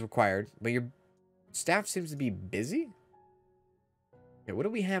is required, but your staff seems to be busy. Okay, what do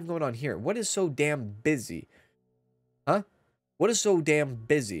we have going on here? What is so damn busy? Huh? What is so damn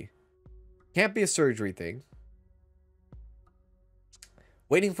busy? Can't be a surgery thing.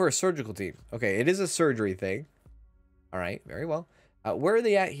 Waiting for a surgical team. Okay, it is a surgery thing. All right, very well. Where are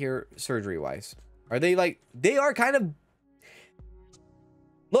they at here surgery-wise? Are they like... They are kind of...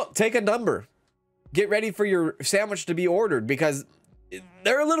 Look, take a number. Get ready for your sandwich to be ordered because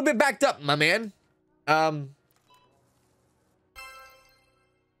they're a little bit backed up, my man.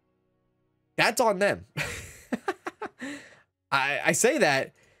 That's on them. I say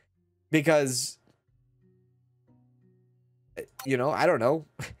that because, you know, I don't know.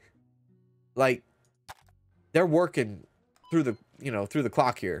 Like, they're working through the, you know, through the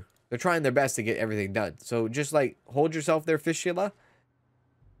clock here. They're trying their best to get everything done. So just, like, hold yourself there, Fistula,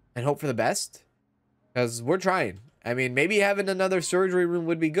 and hope for the best. Because we're trying. I mean, maybe having another surgery room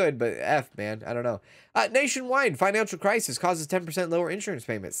would be good, but F, man. I don't know. Nationwide, financial crisis causes 10% lower insurance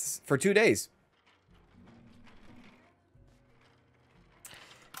payments for 2 days.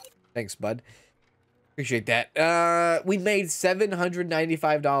 Thanks, bud. Appreciate that. We made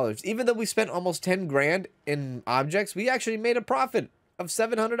 $795. Even though we spent almost 10 grand in objects, we actually made a profit of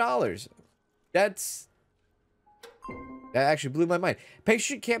 $700. That actually blew my mind.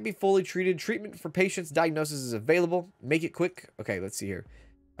 Patient can't be fully treated. Treatment for patient's diagnosis is available. Make it quick. Okay, let's see here.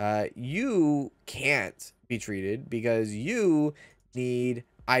 You can't be treated because you need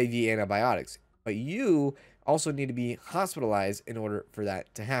IV antibiotics. But you also need to be hospitalized in order for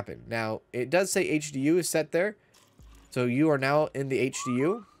that to happen. Now, it does say HDU is set there. So you are now in the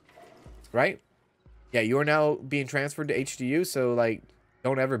HDU, right? Yeah, you are now being transferred to HDU. So, like,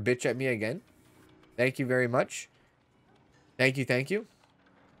 don't ever bitch at me again. Thank you very much. Thank you, thank you.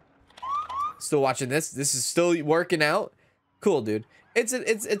 Still watching this. This is still working out. Cool, dude. It's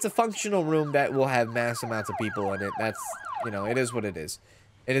a functional room that will have mass amounts of people in it. That's, you know, it is what it is.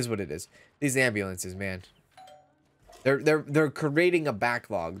 It is what it is. These ambulances, man. They're creating a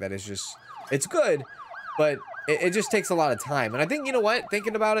backlog that is just, it's good, but it just takes a lot of time. And I think, you know what?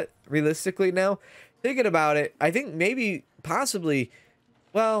 Thinking about it realistically now, thinking about it, I think maybe possibly,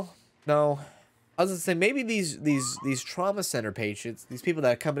 well, no. I was gonna say maybe these trauma center patients, these people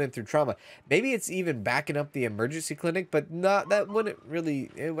that are coming in through trauma, maybe it's even backing up the emergency clinic, but not, that wouldn't really,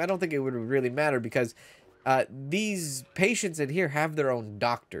 I don't think it would really matter because these patients in here have their own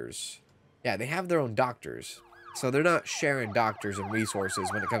doctors. Yeah, they have their own doctors. So they're not sharing doctors and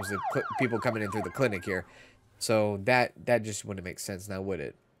resources when it comes to people coming in through the clinic here. So that just wouldn't make sense now, would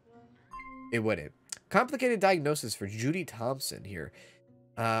it? It wouldn't. Complicated diagnosis for Judy Thompson here.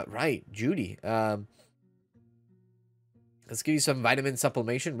 Right, Judy. Let's give you some vitamin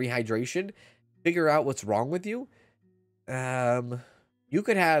supplementation, rehydration. Figure out what's wrong with you. You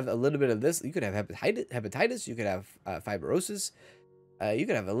could have a little bit of this. You could have hepatitis. You could have fibrosis. You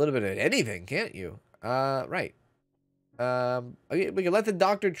could have a little bit of anything, can't you? Right. Okay, we can let the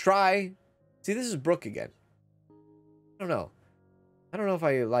doctor try. See, this is Brooke again. I don't know. I don't know if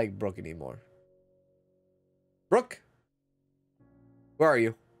I like Brooke anymore. Brooke? Where are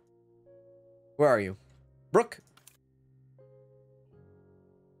you? Where are you? Brooke?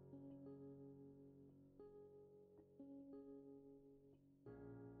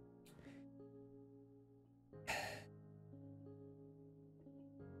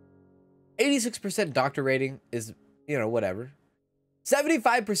 %86 doctor rating is, you know, whatever.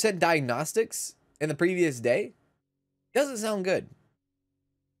 75% diagnostics in the previous day doesn't sound good.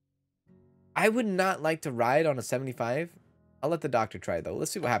 I would not like to ride on a 75. I'll let the doctor try it, though.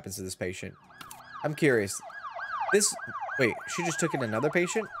 Let's see what happens to this patient. I'm curious. Wait, she just took in another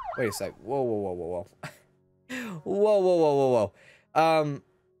patient? Wait a sec. Whoa, whoa, whoa, whoa, whoa. Whoa, whoa, whoa, whoa, whoa. You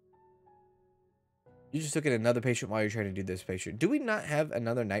just took in another patient while you're trying to do this patient. Do we not have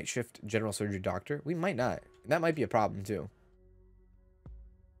another night shift general surgery doctor? We might not. That might be a problem too.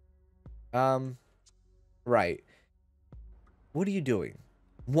 Right. What are you doing?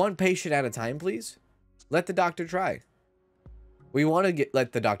 One patient at a time, please. Let the doctor try. We want to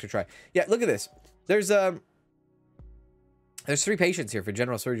let the doctor try. Yeah, look at this. There's 3 patients here for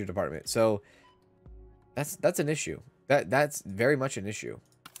general surgery department. So that's an issue. That's very much an issue.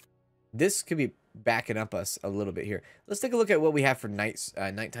 This could be backing up us a little bit here. Let's take a look at what we have for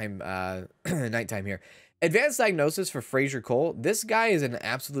nighttime nighttime here. Advanced diagnosis for Fraser Cole. This guy is an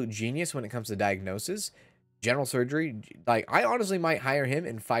absolute genius when it comes to diagnosis. General surgery. Like, I honestly might hire him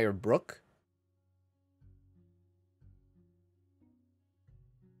and fire Brooke.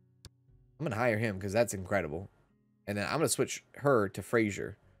 I'm going to hire him because that's incredible. And then I'm going to switch her to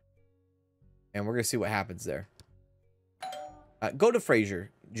Fraser. And we're going to see what happens there. Go to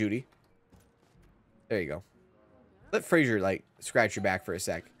Fraser, Judy. There you go. Let Fraser, like, scratch your back for a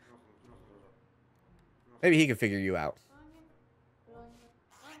sec. Maybe he can figure you out.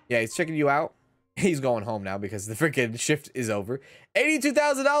 Yeah, he's checking you out. He's going home now because the freaking shift is over.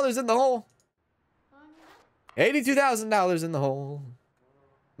 $82,000 in the hole. $82,000 in the hole.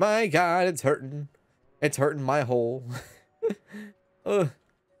 My God, it's hurting. It's hurting my hole.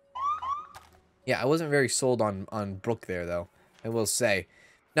 Yeah, I wasn't very sold on Brooke there, though. I will say.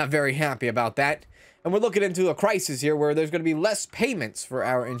 Not very happy about that. And we're looking into a crisis here where there's going to be less payments for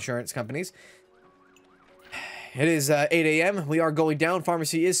our insurance companies. It is 8 a.m. We are going down.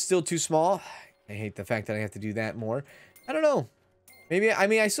 Pharmacy is still too small. I hate the fact that I have to do that more. I don't know. Maybe, I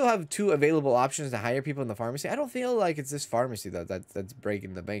mean, I still have 2 available options to hire people in the pharmacy. I don't feel like it's this pharmacy, though, that's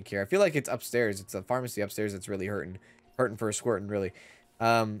breaking the bank here. I feel like it's upstairs. It's the pharmacy upstairs that's really hurting. Hurting for a squirting, really.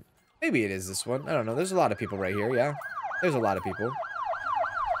 Maybe it is this one. I don't know. There's a lot of people right here, yeah. There's a lot of people.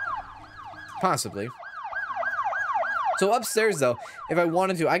 Possibly. So upstairs, though, if I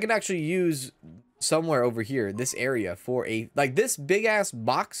wanted to, I could actually use somewhere over here, this area, for a, like, this big-ass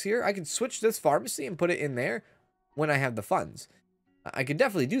box here. I could switch this pharmacy and put it in there when I have the funds. I could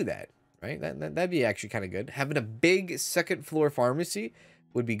definitely do that, right? That'd be actually kind of good. Having a big second-floor pharmacy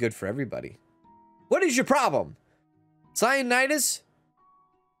would be good for everybody. What is your problem? Cyanitis?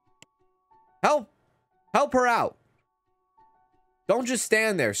 Help her out. Don't just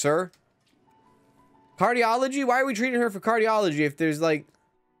stand there, sir. Cardiology? Why are we treating her for cardiology if there's like...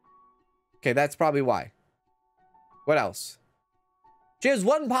 Okay, that's probably why. What else? She has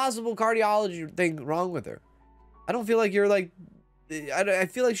one possible cardiology thing wrong with her. I don't feel like you're like... I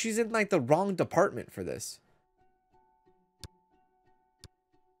feel like she's in like the wrong department for this.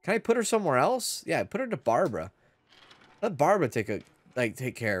 Can I put her somewhere else? Yeah, put her to Barbara. Let Barbara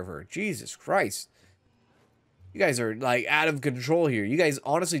take care of her. Jesus Christ. You guys are like out of control here. You guys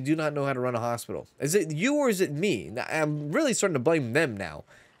honestly do not know how to run a hospital. Is it you or is it me? I'm really starting to blame them now.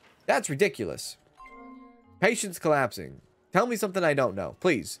 That's ridiculous. Patients collapsing. Tell me something I don't know,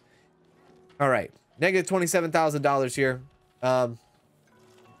 please. All right, negative $27,000 here. We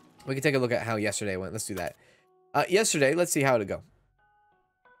can take a look at how yesterday went. Let's do that. Yesterday, let's see how it'll go.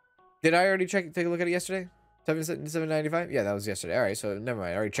 Did I already take a look at it yesterday? 795? Yeah, that was yesterday. All right, so never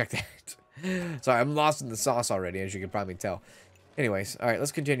mind. I already checked that. Sorry, I'm lost in the sauce already, as you can probably tell. Anyways, all right,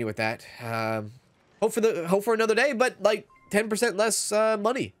 let's continue with that. Hope for another day, but like 10% less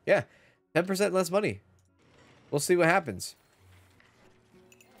money. Yeah, 10% less money. We'll see what happens.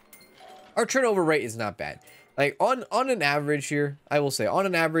 Our turnover rate is not bad. Like on an average here, I will say on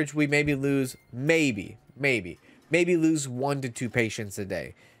an average we maybe lose maybe lose 1 to 2 patients a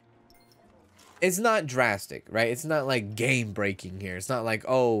day. It's not drastic, right? It's not like game breaking here. It's not like,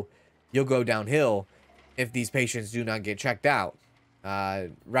 oh, you'll go downhill if these patients do not get checked out,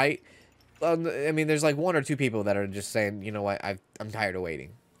 right? I mean, there's like 1 or 2 people that are just saying, you know what, I'm tired of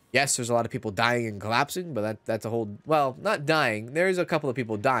waiting. Yes, there's a lot of people dying and collapsing, but that's a whole, well, not dying. There's a couple of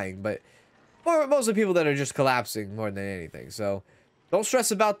people dying, but mostly people that are just collapsing more than anything. So don't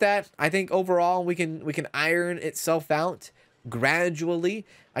stress about that. I think overall we can iron itself out gradually.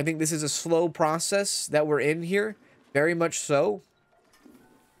 I think this is a slow process that we're in here, very much so.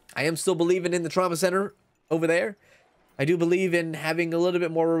 I am still believing in the trauma center over there. I do believe in having a little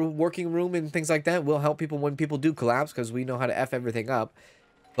bit more working room and things like that will help people when people do collapse, because we know how to F everything up.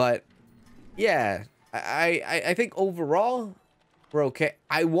 But yeah, I think overall we're okay.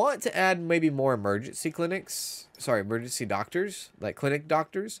 I want to add maybe more emergency clinics. Sorry, emergency doctors, like clinic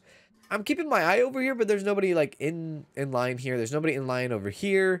doctors. I'm keeping my eye over here, but there's nobody like in line here. There's nobody in line over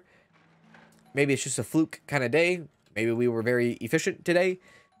here. Maybe it's just a fluke kind of day. Maybe we were very efficient today.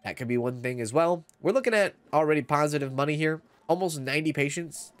 That could be one thing as well. We're looking at already positive money here. almost 90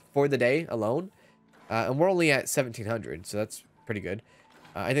 patients for the day alone. And we're only at 1,700, so that's pretty good.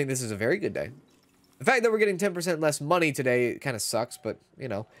 I think this is a very good day. The fact that we're getting 10% less money today kind of sucks, but, you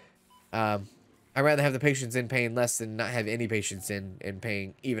know, I'd rather have the patients in paying less than not have any patients in and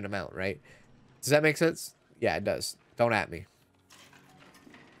paying even amount, right? Does that make sense? Yeah, it does. Don't at me.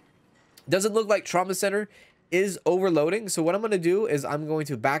 Doesn't look like Trauma Center is overloading, so what I'm going to do is I'm going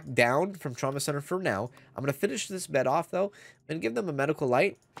to back down from Trauma Center for now. I'm going to finish this bed off, though, and give them a medical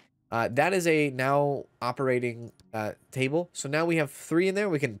light. That is a now operating table. So now we have 3 in there.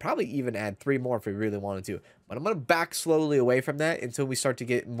 We can probably even add 3 more if we really wanted to. But I'm going to back slowly away from that until we start to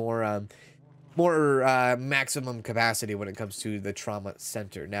get more maximum capacity when it comes to the trauma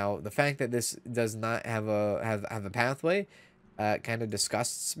center. Now, the fact that this does not have a pathway kind of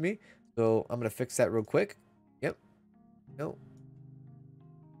disgusts me. So I'm going to fix that real quick. Yep. No.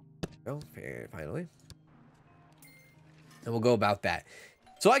 No. Finally. And we'll go about that.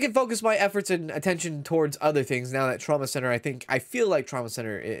 So I can focus my efforts and attention towards other things now that Trauma Center, I feel like Trauma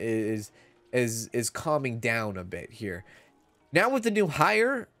Center is calming down a bit here. Now with the new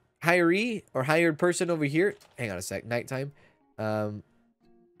hiree or hired person over here. Hang on a sec. Nighttime. I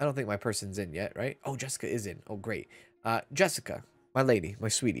don't think my person's in yet, right? Oh, Jessica is in. Oh, great. Jessica, my lady, my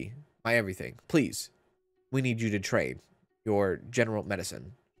sweetie, my everything. Please, we need you to train your general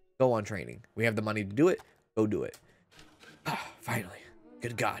medicine. Go on training. We have the money to do it. Go do it. Finally.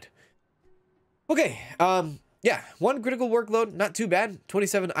 Good God. Okay. Yeah. 1 critical workload. Not too bad.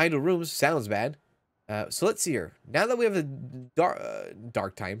 27 idle rooms. Sounds bad. So let's see here. Now that we have a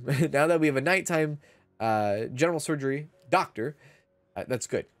dark time. Now that we have a nighttime general surgery doctor. That's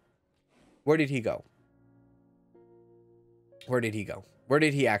good. Where did he go? Where did he go? Where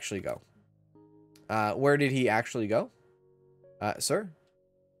did he actually go? Where did he actually go? Sir?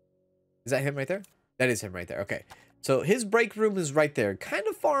 Is that him right there? That is him right there. Okay. So his break room is right there. Kind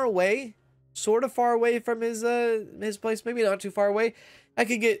of far away. Sort of far away from his place. Maybe not too far away. I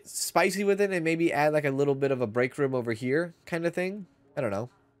could get spicy with it and maybe add like a little bit of a break room over here kind of thing. I don't know.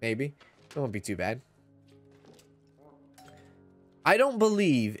 Maybe. It won't be too bad. I don't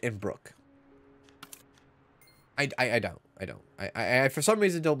believe in Brooke. I don't. I for some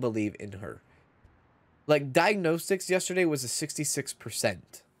reason don't believe in her. Like diagnostics yesterday was a 66%.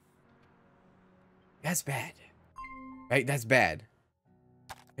 That's bad. Right? That's bad.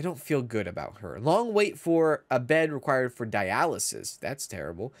 I don't feel good about her. Long wait for a bed required for dialysis. That's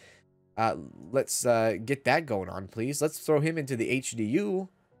terrible. Let's get that going on, please. Let's throw him into the HDU.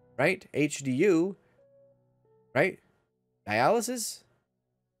 Right? HDU. Right? Dialysis?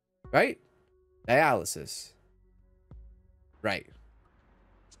 Right? Dialysis. Right.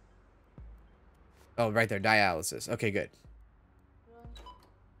 Oh, right there. Dialysis. Okay, good.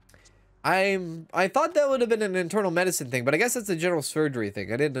 I thought that would have been an internal medicine thing, but I guess that's a general surgery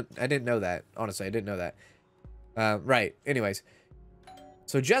thing. I didn't know that. Honestly, I didn't know that. Right. Anyways.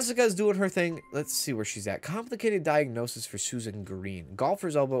 So Jessica's doing her thing. Let's see where she's at. Complicated diagnosis for Susan Green.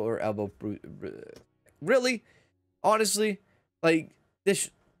 Golfer's elbow or elbow. Really? Honestly? Like,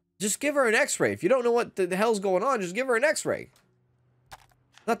 this. Just give her an x-ray. If you don't know what the hell's going on, just give her an x-ray.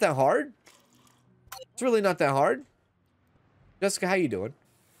 Not that hard. It's really not that hard. Jessica, how you doing?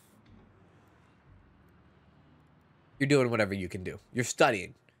 You're doing whatever you can do. You're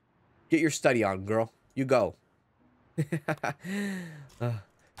studying. Get your study on, girl. You go.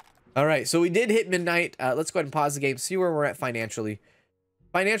 All right, so we did hit midnight. Let's go ahead and pause the game, see where we're at financially.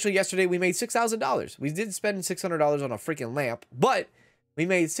 Financially, yesterday, we made $6,000. We did spend $600 on a freaking lamp, but we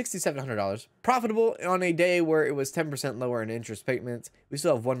made $6,700. Profitable on a day where it was 10% lower in interest payments. We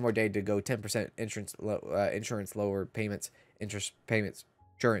still have one more day to go. 10% insurance lower payments. Interest payments.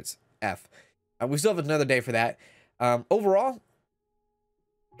 Insurance F. We still have another day for that. Overall,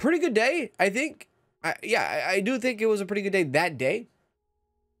 pretty good day, I think. I do think it was a pretty good day that day.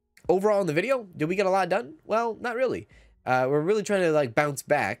 Overall in the video, did we get a lot done? Well, not really. We're really trying to like bounce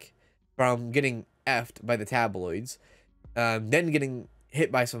back from getting effed by the tabloids, then getting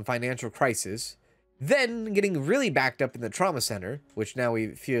hit by some financial crisis, then getting really backed up in the trauma center, which now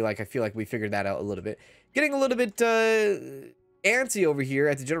I feel like we figured that out a little bit. Getting a little bit antsy over here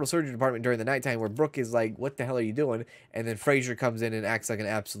at the general surgery department during the nighttime, where Brooke is like, what the hell are you doing? And then Frazier comes in and acts like an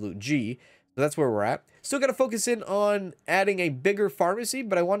absolute G. So that's where we're at. Still got to focus in on adding a bigger pharmacy,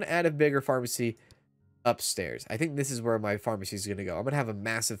 but I want to add a bigger pharmacy upstairs. I think this is where my pharmacy is going to go. I'm going to have a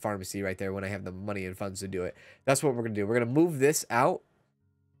massive pharmacy right there when I have the money and funds to do it. That's what we're going to do. We're going to move this out.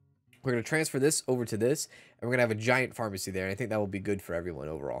 We're going to transfer this over to this, and we're going to have a giant pharmacy there. And I think that will be good for everyone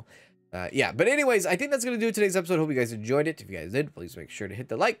overall. Yeah, but anyways, I think that's going to do it today's episode. Hope you guys enjoyed it. If you guys did, please make sure to hit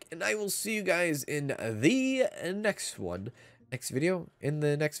the like, and I will see you guys in the next one. next video, in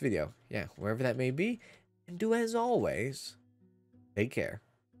the next video. Yeah, wherever that may be. And do as always, take care.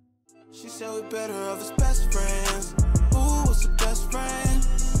 She said we better off as best friends. Ooh, what's the best friend?